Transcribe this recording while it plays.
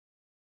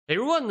Hey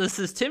everyone, this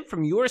is Tim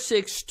from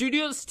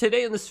YourSixStudios.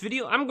 Today in this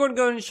video, I'm going to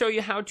go and show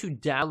you how to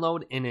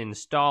download and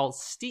install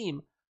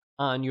Steam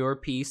on your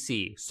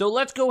PC. So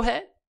let's go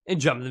ahead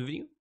and jump into the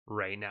video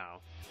right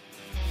now.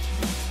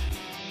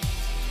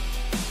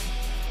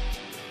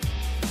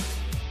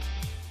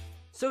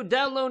 So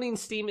downloading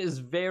Steam is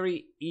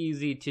very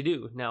easy to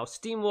do. Now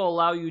Steam will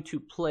allow you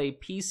to play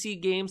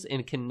PC games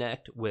and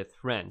connect with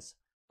friends.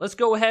 Let's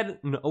go ahead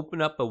and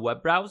open up a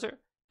web browser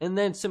and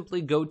then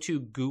simply go to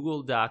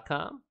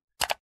google.com.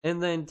 And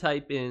then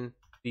type in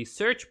the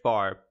search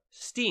bar,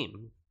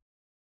 Steam.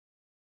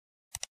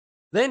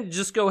 Then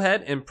just go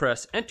ahead and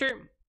press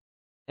enter.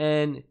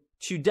 And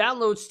to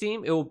download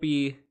Steam, it will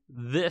be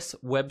this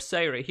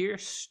website right here,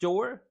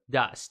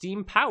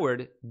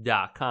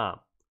 store.steampowered.com.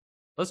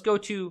 Let's go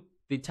to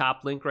the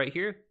top link right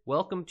here,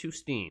 welcome to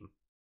Steam.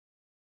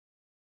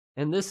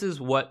 And this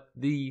is what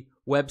the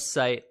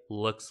website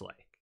looks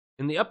like.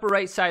 In the upper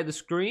right side of the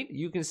screen,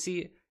 you can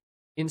see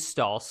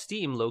install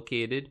Steam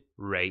located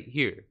right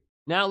here.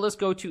 Now let's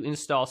go to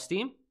install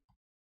Steam,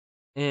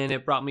 and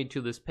it brought me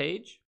to this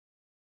page,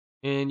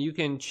 and you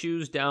can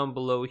choose down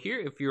below here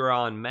if you're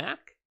on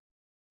Mac.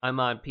 I'm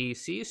on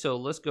PC, so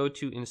let's go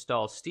to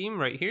install Steam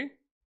right here,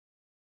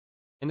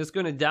 and it's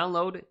going to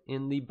download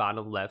in the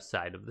bottom left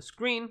side of the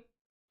screen.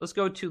 Let's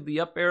go to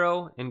the up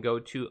arrow and go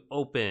to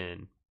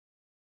open.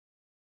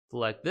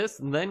 Select this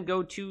and then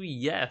go to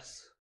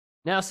yes.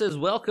 Now it says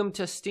welcome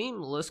to Steam.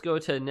 Let's go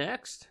to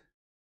next.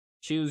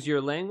 Choose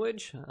your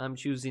language. I'm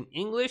choosing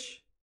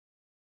English.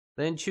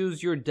 Then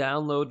choose your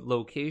download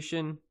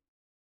location.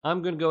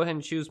 I'm going to go ahead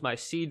and choose my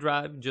C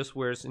drive, just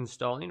where it's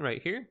installing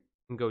right here,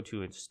 and go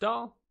to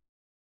install.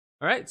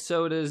 All right,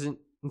 so it is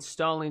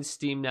installing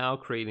Steam now,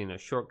 creating a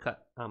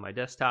shortcut on my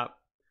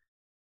desktop.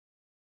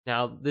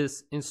 Now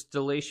this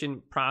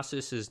installation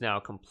process is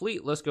now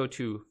complete. Let's go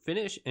to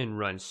finish and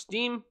run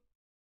Steam.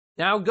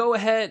 Now go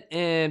ahead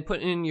and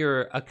put in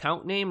your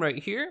account name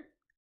right here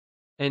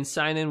and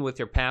sign in with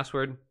your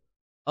password.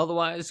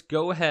 Otherwise,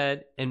 go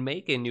ahead and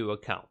make a new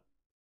account.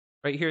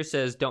 Right here it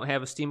says, don't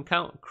have a Steam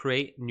account,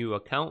 create new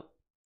account.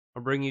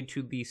 I'll bring you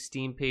to the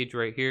Steam page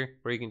right here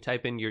where you can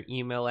type in your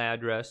email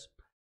address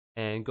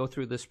and go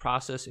through this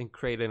process and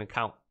create an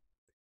account.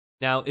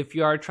 Now, if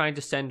you are trying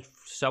to send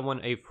someone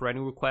a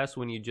friend request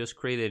when you just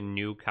created a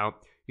new account,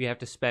 you have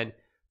to spend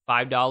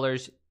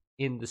 $5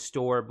 in the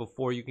store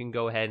before you can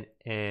go ahead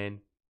and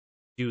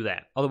do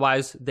that.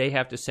 Otherwise, they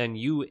have to send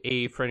you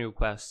a friend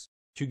request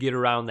to get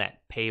around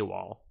that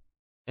paywall.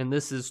 And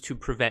this is to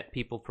prevent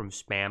people from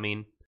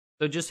spamming.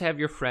 So just have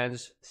your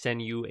friends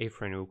send you a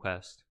friend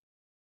request.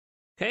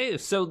 Okay,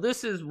 so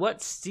this is what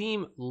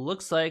Steam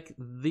looks like.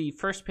 The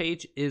first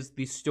page is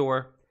the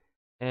store.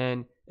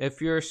 And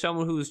if you're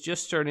someone who's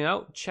just starting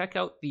out, check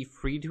out the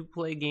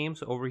free-to-play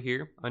games over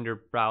here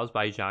under Browse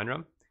by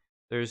Genre.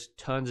 There's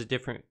tons of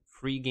different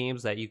free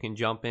games that you can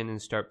jump in and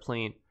start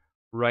playing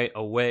right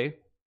away.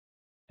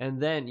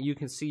 And then you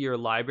can see your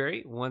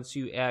library. Once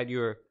you add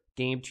your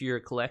game to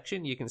your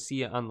collection, you can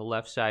see it on the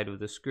left side of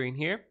the screen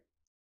here.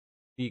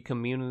 The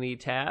community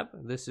tab,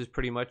 this is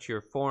pretty much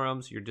your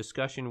forums, your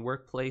discussion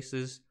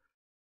workplaces.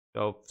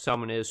 So if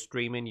someone is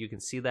streaming, you can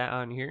see that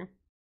on here.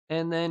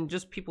 And then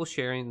just people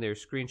sharing their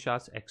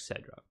screenshots,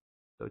 etc.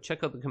 So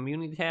check out the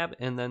community tab,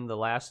 and then the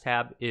last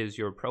tab is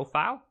your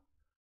profile.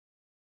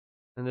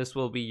 And this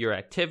will be your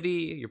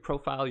activity, your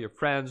profile, your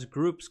friends,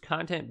 groups,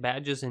 content,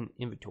 badges, and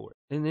inventory.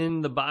 And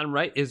in the bottom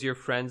right is your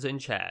friends and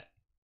chat.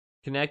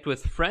 Connect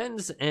with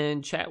friends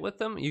and chat with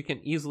them. You can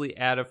easily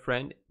add a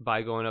friend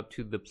by going up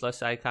to the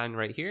plus icon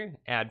right here,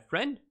 add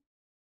friend.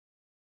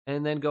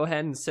 And then go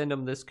ahead and send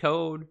them this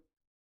code,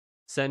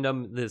 send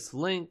them this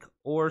link,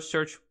 or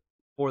search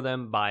for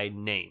them by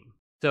name.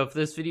 So if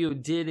this video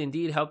did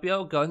indeed help you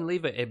out, go ahead and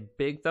leave it a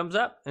big thumbs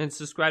up and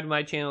subscribe to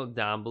my channel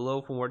down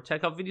below for more tech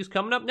help videos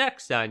coming up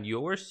next on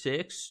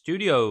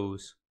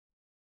YourSixStudios.